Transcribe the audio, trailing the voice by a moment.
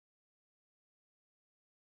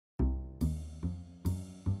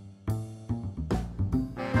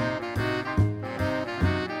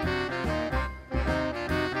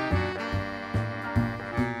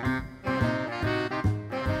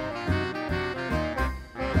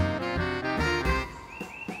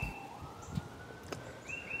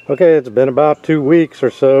Okay, it's been about 2 weeks or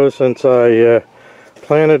so since I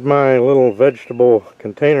planted my little vegetable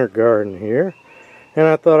container garden here, and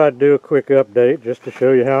I thought I'd do a quick update just to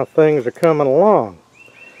show you how things are coming along.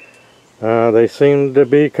 They seem to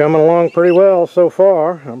be coming along pretty well so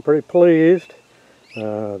far. I'm pretty pleased.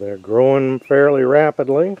 They're growing fairly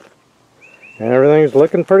rapidly, and everything's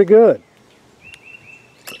looking pretty good.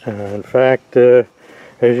 In fact, as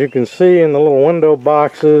you can see in the little window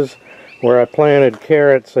boxes where I planted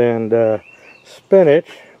carrots and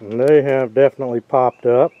spinach, they have definitely popped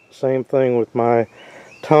up. Same thing with my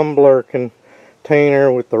tumbler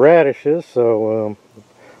container with the radishes. So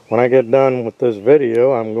when I get done with this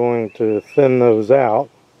video, I'm going to thin those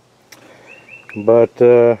out. But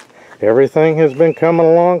everything has been coming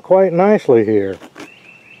along quite nicely here.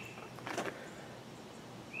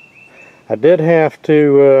 I did have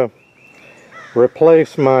to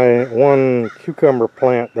replace my one cucumber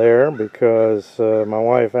plant there because my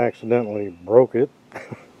wife accidentally broke it.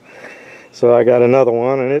 So I got another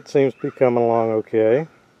one, and it seems to be coming along okay.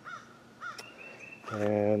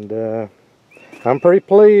 And I'm pretty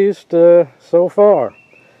pleased so far.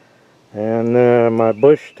 And my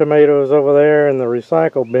bush tomatoes over there in the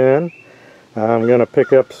recycle bin, I'm going to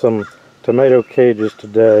pick up some tomato cages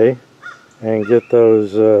today and get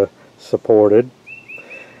those supported.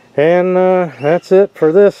 And that's it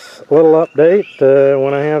for this little update.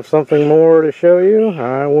 When I have something more to show you,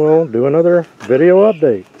 I will do another video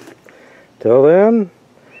update. Till then,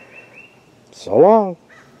 so long.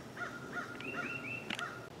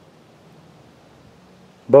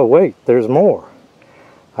 But wait, there's more.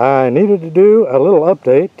 I needed to do a little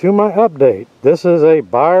update to my update. This is a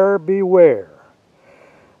buyer beware.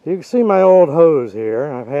 You can see my old hose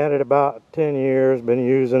here. I've had it about 10 years, been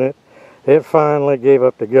using it. It finally gave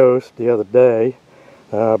up the ghost the other day,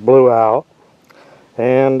 blew out,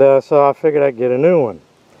 and so I figured I'd get a new one.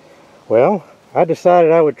 Well, I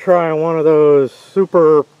decided I would try one of those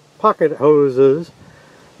super pocket hoses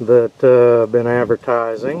that I've been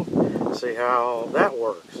advertising, see how that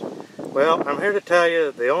works. Well, I'm here to tell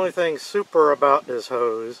you the only thing super about this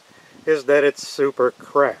hose is that it's super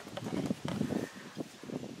crap.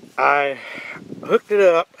 I hooked it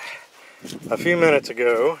up a few minutes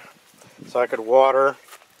ago so I could water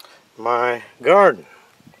my garden.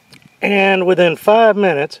 And within 5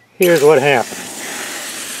 minutes, here's what happened.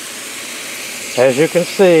 As you can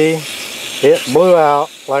see, it blew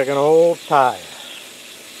out like an old tire.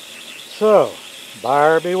 So,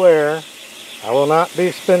 buyer beware. I will not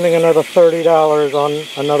be spending another $30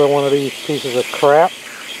 on another one of these pieces of crap,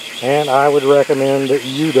 and I would recommend that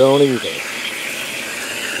you don't either.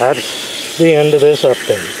 That's the end of this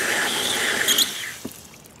update.